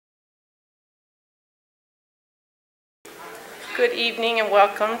Good evening and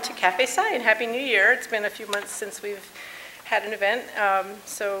welcome to Cafe Sci and Happy New Year. It's been a few months since we've had an event.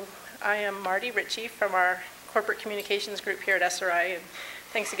 So I am Marty Ritchie from our corporate communications group here at SRI. And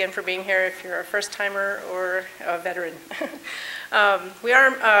thanks again for being here if you're a first timer or a veteran. We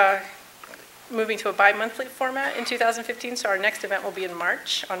are moving to a bi-monthly format in 2015, so our next event will be in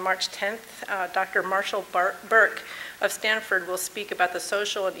March. On March 10th, Dr. Marshall Burke of Stanford will speak about the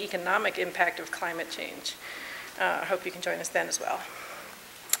social and economic impact of climate change. I hope you can join us then as well.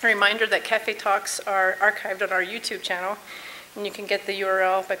 A reminder that Cafe Talks are archived on our YouTube channel, and you can get the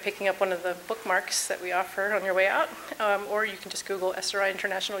URL by picking up one of the bookmarks that we offer on your way out, or you can just Google SRI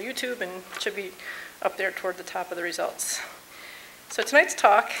International YouTube, and it should be up there toward the top of the results. So tonight's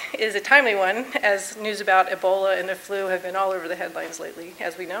talk is a timely one, as news about Ebola and the flu have been all over the headlines lately,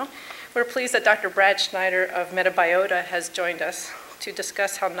 as we know. We're pleased that Dr. Brad Schneider of Metabiota has joined us to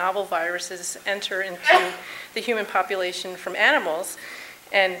discuss how novel viruses enter into the human population from animals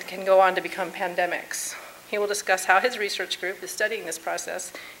and can go on to become pandemics. He will discuss how his research group is studying this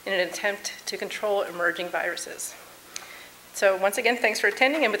process in an attempt to control emerging viruses. So once again, thanks for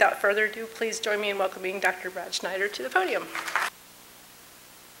attending, and without further ado, please join me in welcoming Dr. Brad Schneider to the podium.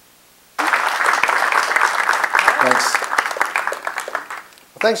 Thanks.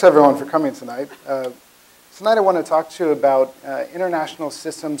 Well, thanks everyone for coming tonight. Tonight I want to talk to you about international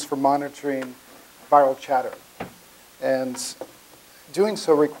systems for monitoring viral chatter. And doing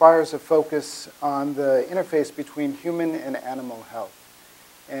so requires a focus on the interface between human and animal health.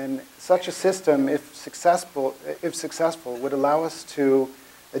 And such a system, if successful, would allow us to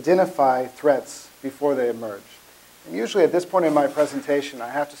identify threats before they emerge. And usually at this point in my presentation, I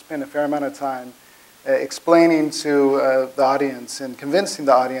have to spend a fair amount of time explaining to the audience and convincing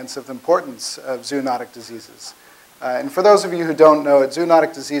the audience of the importance of zoonotic diseases. And for those of you who don't know it,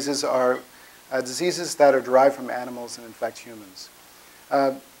 zoonotic diseases are diseases that are derived from animals and infect humans.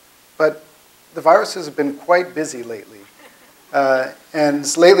 But the viruses have been quite busy lately.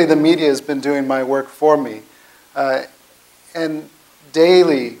 And lately the media has been doing my work for me. And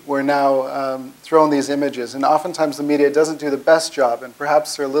daily we're now throwing these images. And oftentimes the media doesn't do the best job, and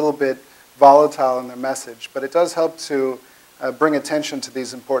perhaps they're a little bit volatile in their message, but it does help to bring attention to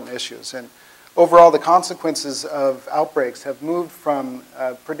these important issues. And overall, the consequences of outbreaks have moved from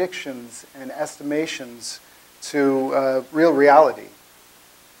predictions and estimations to real reality.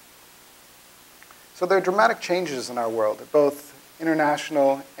 So there are dramatic changes in our world at both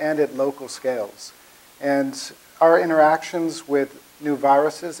international and at local scales. And our interactions with new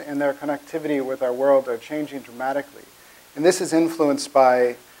viruses and their connectivity with our world are changing dramatically. And this is influenced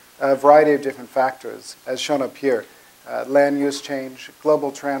by a variety of different factors, as shown up here. Land use change,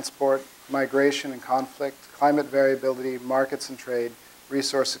 global transport, migration and conflict, climate variability, markets and trade,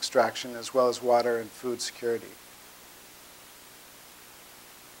 resource extraction, as well as water and food security.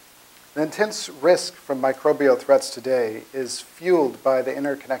 The intense risk from microbial threats today is fueled by the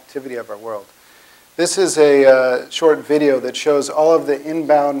interconnectivity of our world. This is a short video that shows all of the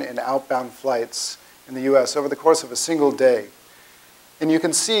inbound and outbound flights in the US over the course of a single day. And you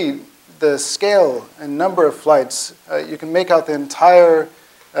can see the scale and number of flights. You can make out the entire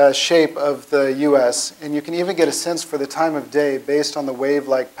shape of the US, and you can even get a sense for the time of day based on the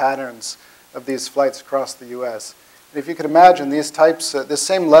wave-like patterns of these flights across the US. And if you could imagine, these types, this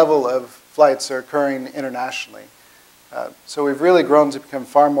same level of flights are occurring internationally. So we've really grown to become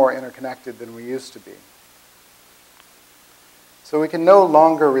far more interconnected than we used to be. So we can no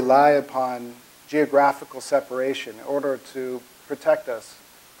longer rely upon geographical separation in order to protect us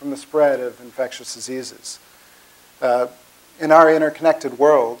from the spread of infectious diseases. In our interconnected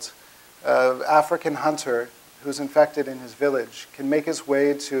world, an African hunter who's infected in his village can make his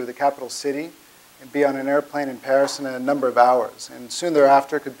way to the capital city and be on an airplane in Paris in a number of hours, and soon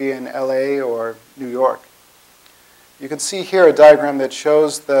thereafter could be in LA or New York. You can see here a diagram that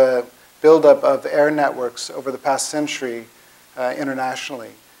shows the buildup of air networks over the past century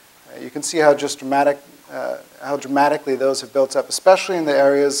internationally. You can see how dramatically those have built up, especially in the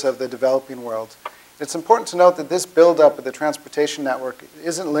areas of the developing world. It's important to note that this buildup of the transportation network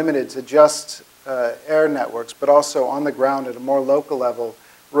isn't limited to just air networks, but also on the ground at a more local level.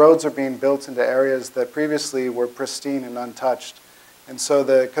 Roads are being built into areas that previously were pristine and untouched. And so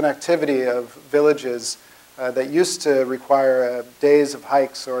the connectivity of villages that used to require days of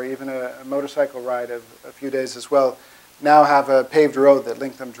hikes or even a motorcycle ride of a few days as well, now have a paved road that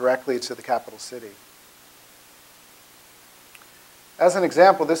linked them directly to the capital city. As an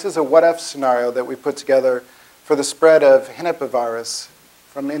example, this is a what-if scenario that we put together for the spread of Henipavirus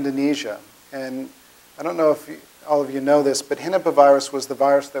from Indonesia. And I don't know if all of you know this, but Henipavirus was the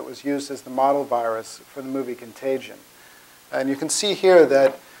virus that was used as the model virus for the movie Contagion. And you can see here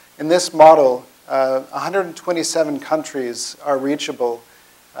that in this model, 127 countries are reachable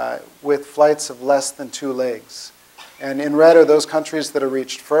with flights of less than 2 legs. And in red are those countries that are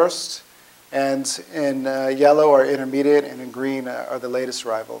reached first, and in yellow are intermediate, and in green are the latest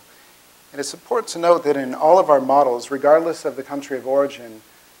arrival. And it's important to note that in all of our models, regardless of the country of origin,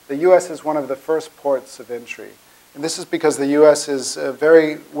 the US is one of the first ports of entry. And this is because the US is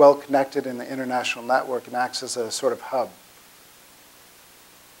very well connected in the international network and acts as a sort of hub.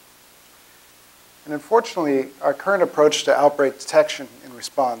 And unfortunately, our current approach to outbreak detection and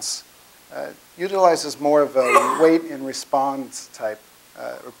response utilizes more of a wait and respond type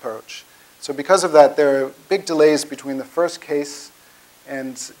approach. So because of that, there are big delays between the first case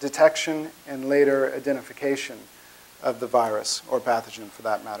and detection and later identification of the virus or pathogen for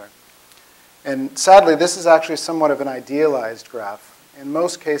that matter. And sadly, this is actually somewhat of an idealized graph. In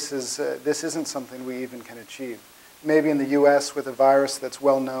most cases, this isn't something we even can achieve. Maybe in the US with a virus that's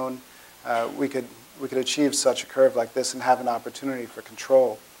well known, we could achieve such a curve like this and have an opportunity for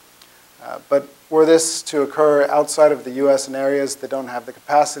control. But were this to occur outside of the US in areas that don't have the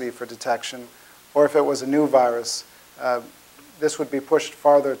capacity for detection, or if it was a new virus, this would be pushed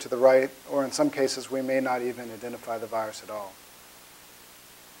farther to the right, or in some cases, we may not even identify the virus at all.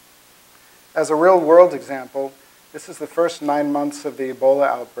 As a real-world example, this is the first 9 months of the Ebola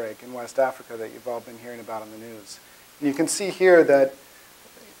outbreak in West Africa that you've all been hearing about on the news. And you can see here that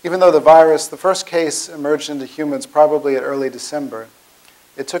even though the first case emerged into humans probably at early December,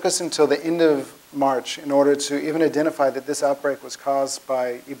 it took us until the end of March in order to even identify that this outbreak was caused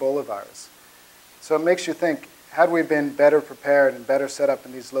by Ebola virus. So it makes you think, had we been better prepared and better set up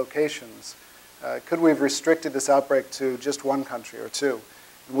in these locations, could we have restricted this outbreak to just one country or two?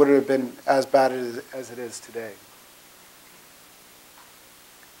 And would it have been as bad as it is today?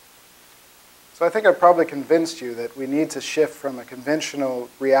 So I think I've probably convinced you that we need to shift from a conventional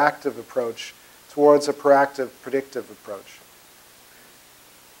reactive approach towards a proactive, predictive approach.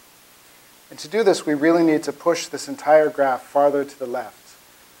 And to do this, we really need to push this entire graph farther to the left,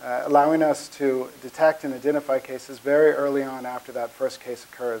 allowing us to detect and identify cases very early on after that first case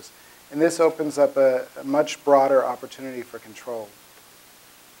occurs. And this opens up a much broader opportunity for control.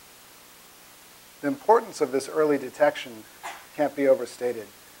 The importance of this early detection can't be overstated.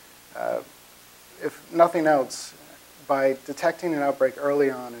 If nothing else, by detecting an outbreak early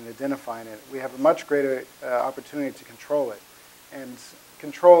on and identifying it, we have a much greater opportunity to control it. And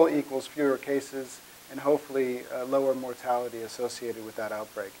control equals fewer cases and hopefully lower mortality associated with that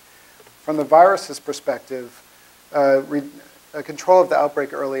outbreak. From the virus's perspective, control of the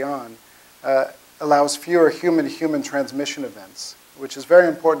outbreak early on allows fewer human-to-human transmission events, which is very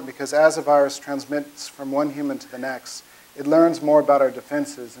important because as a virus transmits from one human to the next, it learns more about our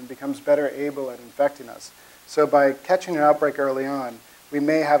defenses and becomes better able at infecting us. So by catching an outbreak early on, we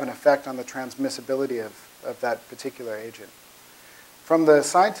may have an effect on the transmissibility of that particular agent. From the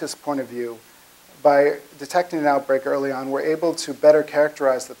scientist's point of view, by detecting an outbreak early on, we're able to better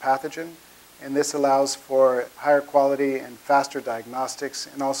characterize the pathogen, and this allows for higher quality and faster diagnostics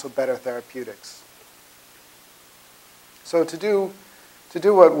and also better therapeutics. So to do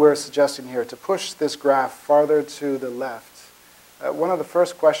what we're suggesting here, to push this graph farther to the left, one of the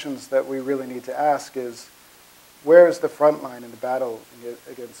first questions that we really need to ask is, where is the front line in the battle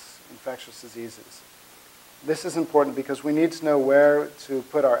against infectious diseases? This is important because we need to know where to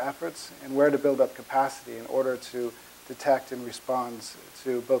put our efforts and where to build up capacity in order to detect and respond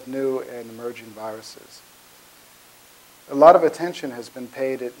to both new and emerging viruses. A lot of attention has been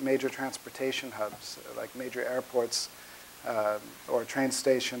paid at major transportation hubs, like major airports, or train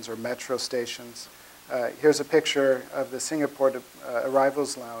stations or metro stations. Here's a picture of the Singapore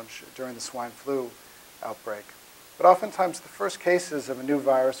arrivals lounge during the swine flu outbreak. But oftentimes the first cases of a new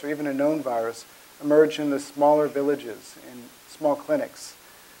virus or even a known virus emerge in the smaller villages, in small clinics.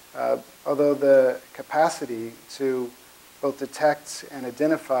 Although the capacity to both detect and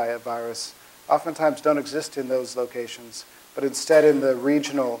identify a virus oftentimes don't exist in those locations, but instead in the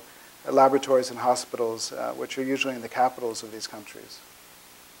regional laboratories and hospitals, which are usually in the capitals of these countries.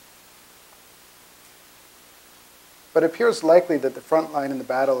 But it appears likely that the front line in the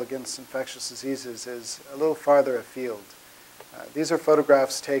battle against infectious diseases is a little farther afield. These are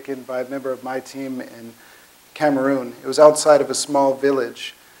photographs taken by a member of my team in Cameroon. It was outside of a small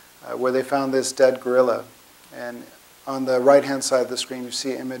village where they found this dead gorilla. And on the right-hand side of the screen, you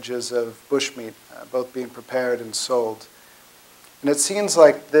see images of bushmeat, both being prepared and sold. And it's scenes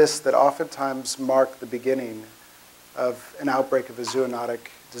like this that oftentimes mark the beginning of an outbreak of a zoonotic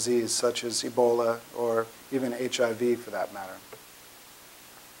disease, such as Ebola or even HIV for that matter.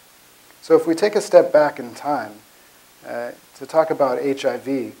 So if we take a step back in time, to talk about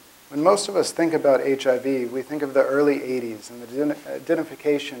HIV. When most of us think about HIV, we think of the early 80s and the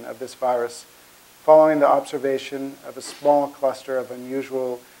identification of this virus following the observation of a small cluster of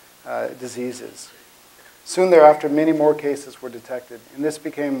unusual diseases. Soon thereafter, many more cases were detected, and this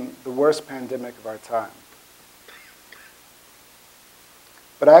became the worst pandemic of our time.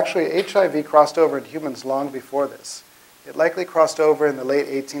 But actually, HIV crossed over into humans long before this. It likely crossed over in the late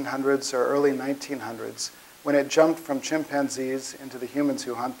 1800s or early 1900s when it jumped from chimpanzees into the humans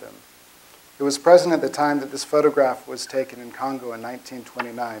who hunt them. It was present at the time that this photograph was taken in Congo in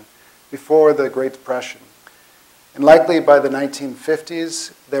 1929, before the Great Depression. And likely by the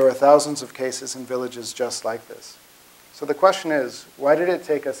 1950s, there were thousands of cases in villages just like this. So the question is, why did it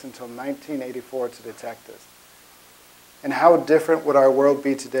take us until 1984 to detect this? And how different would our world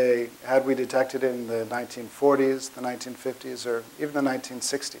be today had we detected it in the 1940s, the 1950s, or even the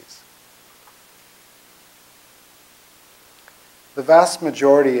 1960s? The vast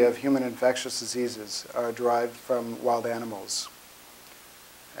majority of human infectious diseases are derived from wild animals.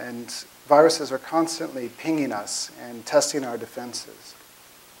 And viruses are constantly pinging us and testing our defenses.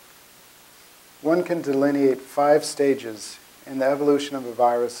 One can delineate 5 stages in the evolution of a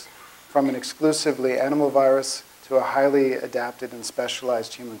virus from an exclusively animal virus to a highly adapted and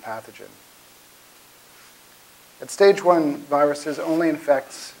specialized human pathogen. At stage 1, viruses only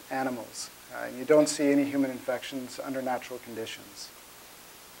infect animals. You don't see any human infections under natural conditions.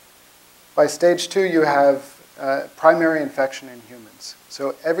 By stage 2, you have primary infection in humans.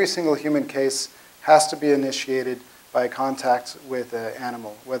 So every single human case has to be initiated by contact with an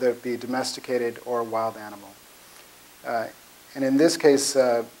animal, whether it be domesticated or a wild animal. And in this case,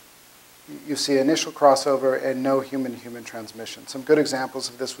 you see initial crossover and no human-human transmission. Some good examples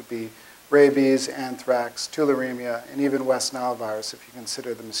of this would be rabies, anthrax, tularemia, and even West Nile virus, if you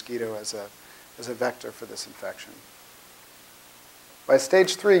consider the mosquito as a vector for this infection. By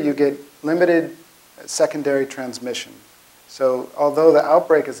stage 3, you get limited secondary transmission. So although the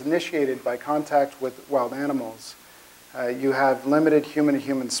outbreak is initiated by contact with wild animals, you have limited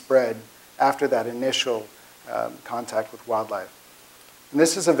human-to-human spread after that initial contact with wildlife. And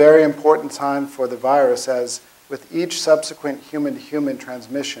this is a very important time for the virus, as with each subsequent human-to-human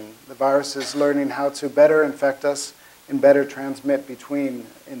transmission, the virus is learning how to better infect us and better transmit between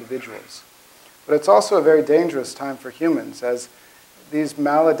individuals. But it's also a very dangerous time for humans, as these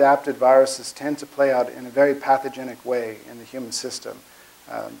maladapted viruses tend to play out in a very pathogenic way in the human system,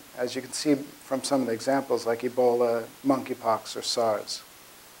 as you can see from some of the examples like Ebola, monkeypox, or SARS.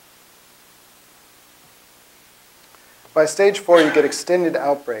 By stage 4, you get extended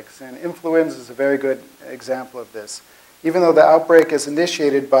outbreaks, and influenza is a very good example of this. Even though the outbreak is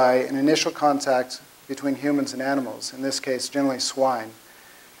initiated by an initial contact between humans and animals, in this case generally swine,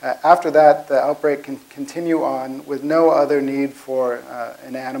 after that the outbreak can continue on with no other need for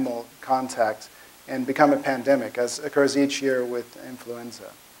an animal contact and become a pandemic, as occurs each year with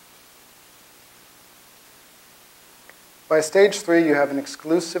influenza. By stage 3, you have an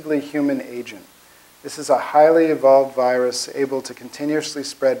exclusively human agent. This is a highly evolved virus able to continuously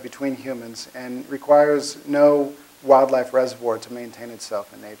spread between humans and requires no wildlife reservoir to maintain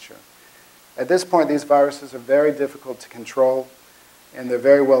itself in nature. At this point, these viruses are very difficult to control, and they're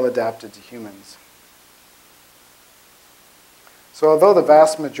very well adapted to humans. So although the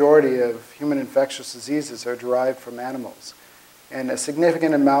vast majority of human infectious diseases are derived from animals, and a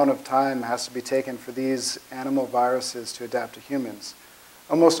significant amount of time has to be taken for these animal viruses to adapt to humans,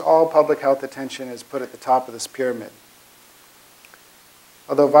 almost all public health attention is put at the top of this pyramid.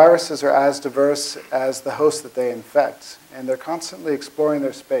 Although viruses are as diverse as the host that they infect, and they're constantly exploring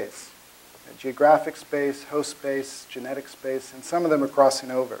their space, geographic space, host space, genetic space, and some of them are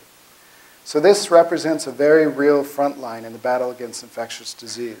crossing over. So this represents a very real front line in the battle against infectious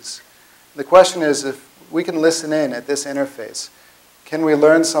disease. The question is, if we can listen in at this interface, can we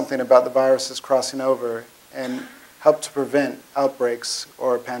learn something about the viruses crossing over and help to prevent outbreaks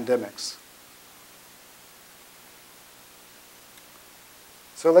or pandemics?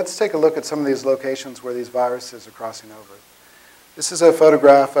 So let's take a look at some of these locations where these viruses are crossing over. This is a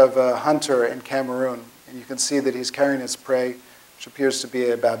photograph of a hunter in Cameroon, and you can see that he's carrying his prey, which appears to be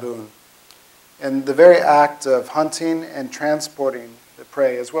a baboon. And the very act of hunting and transporting the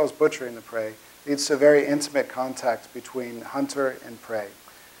prey, as well as butchering the prey, leads to a very intimate contact between hunter and prey.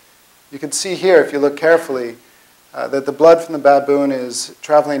 You can see here, if you look carefully, that the blood from the baboon is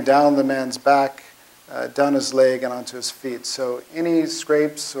traveling down the man's back, down his leg, and onto his feet. So any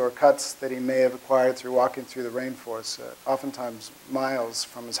scrapes or cuts that he may have acquired through walking through the rainforest, oftentimes miles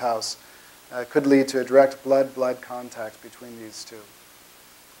from his house, could lead to a direct blood-blood contact between these two.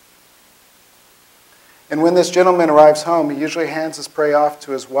 And when this gentleman arrives home, he usually hands his prey off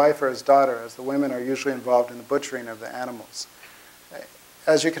to his wife or his daughter, as the women are usually involved in the butchering of the animals.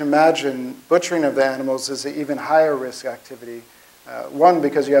 As you can imagine, butchering of the animals is an even higher risk activity. One,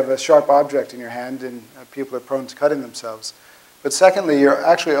 because you have a sharp object in your hand and people are prone to cutting themselves. But secondly, you're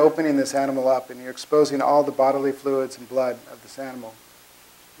actually opening this animal up and you're exposing all the bodily fluids and blood of this animal.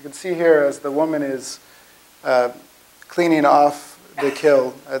 You can see here as the woman is cleaning off the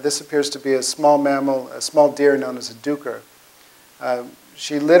kill, this appears to be a small mammal, a small deer known as a duker.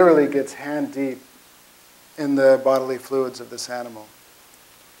 She literally gets hand deep in the bodily fluids of this animal.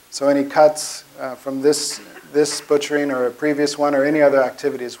 So any cuts from this butchering or a previous one or any other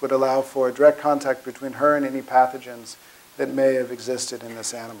activities would allow for direct contact between her and any pathogens that may have existed in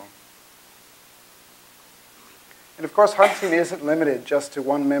this animal. And of course, hunting isn't limited just to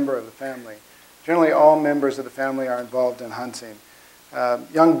one member of the family. Generally, all members of the family are involved in hunting.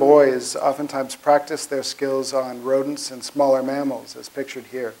 Young boys oftentimes practice their skills on rodents and smaller mammals, as pictured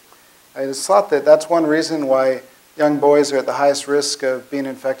here. It is thought that that's one reason why young boys are at the highest risk of being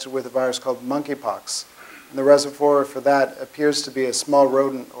infected with a virus called monkeypox. And the reservoir for that appears to be a small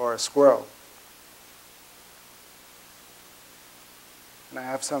rodent or a squirrel. And I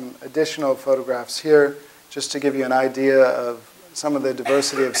have some additional photographs here just to give you an idea of some of the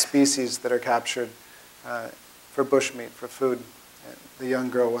diversity of species that are captured for bushmeat, for food. And the young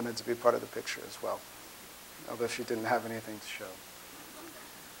girl wanted to be part of the picture as well, although she didn't have anything to show.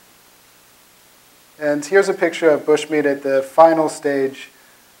 And here's a picture of bushmeat at the final stage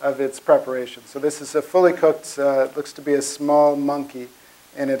of its preparation. So this is a fully cooked, looks to be a small monkey,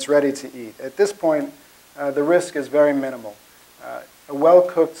 and it's ready to eat. At this point, the risk is very minimal. A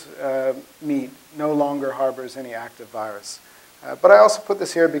well-cooked meat no longer harbors any active virus. But I also put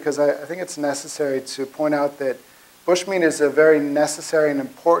this here because I think it's necessary to point out that bushmeat is a very necessary and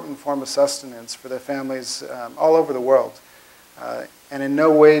important form of sustenance for the families all over the world. And in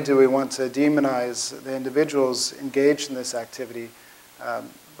no way do we want to demonize the individuals engaged in this activity,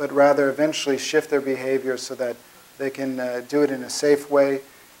 but rather eventually shift their behavior so that they can do it in a safe way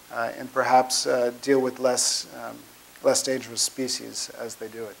and perhaps deal with less dangerous species as they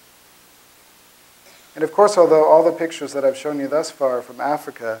do it. And of course, although all the pictures that I've shown you thus far are from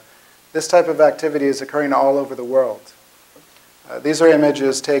Africa, this type of activity is occurring all over the world. These are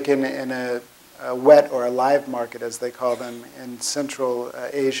images taken in a wet or a live market, as they call them, in Central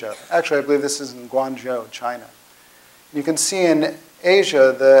Asia. Actually, I believe this is in Guangzhou, China. You can see in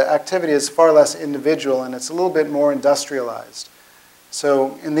Asia, the activity is far less individual and it's a little bit more industrialized.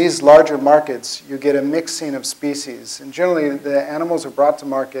 So in these larger markets, you get a mixing of species. And generally, the animals are brought to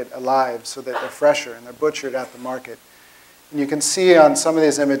market alive so that they're fresher and they're butchered at the market. And you can see on some of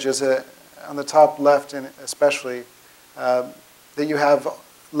these images, on the top left especially, that you have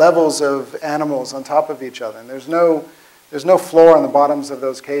levels of animals on top of each other. And there's no floor on the bottoms of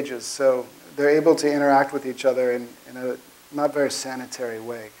those cages, so they're able to interact with each other in a not very sanitary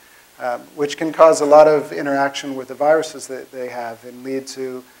way, which can cause a lot of interaction with the viruses that they have and lead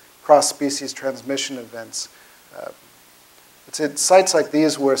to cross-species transmission events. It's at sites like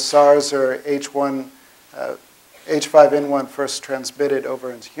these where SARS or H5N1 first transmitted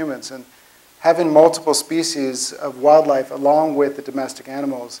over into humans. And having multiple species of wildlife along with the domestic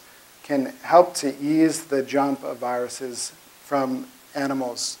animals can help to ease the jump of viruses from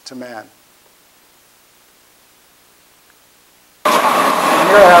animals to man. And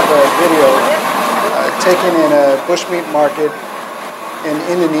here I have a video taken in a bushmeat market in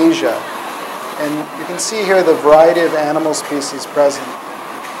Indonesia. And you can see here the variety of animal species present,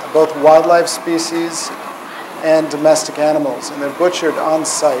 both wildlife species and domestic animals, and they're butchered on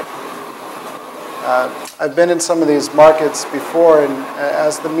site. I've been in some of these markets before, and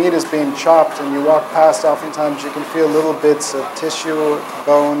as the meat is being chopped and you walk past, oftentimes you can feel little bits of tissue,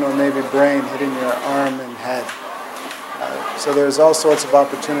 bone, or maybe brain hitting your arm and head. So there's all sorts of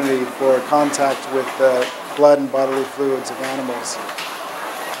opportunity for contact with the blood and bodily fluids of animals.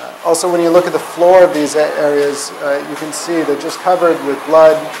 Also, when you look at the floor of these areas, you can see they're just covered with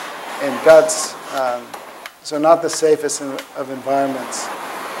blood and guts, so not the safest of environments.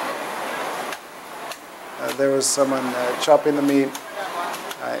 There was someone chopping the meat.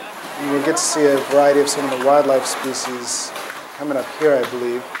 You will get to see a variety of some of the wildlife species coming up here, I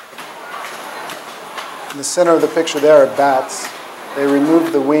believe. In the center of the picture there are bats. They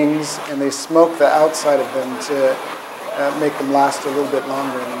remove the wings and they smoke the outside of them to make them last a little bit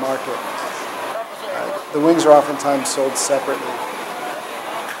longer in the market. The wings are oftentimes sold separately.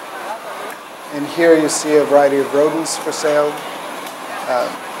 And here you see a variety of rodents for sale.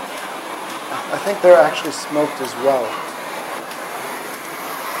 I think they're actually smoked as well.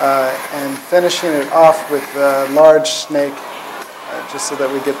 and finishing it off with a large snake, just so that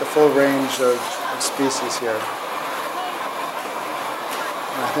we get the full range of species here.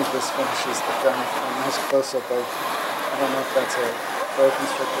 And I think this finishes the film. A nice close-up of, I don't know if that's a boa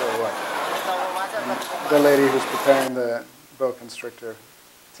constrictor or what. And the lady who's preparing the boa constrictor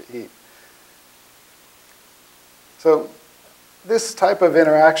to eat. So this type of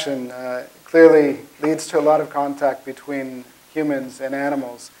interaction clearly leads to a lot of contact between humans and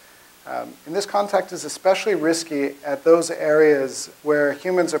animals. And this contact is especially risky at those areas where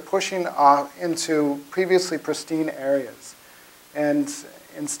humans are pushing off into previously pristine areas. And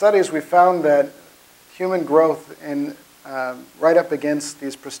in studies, we found that human growth in, right up against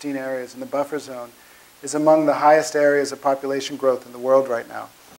these pristine areas in the buffer zone is among the highest areas of population growth in the world right now.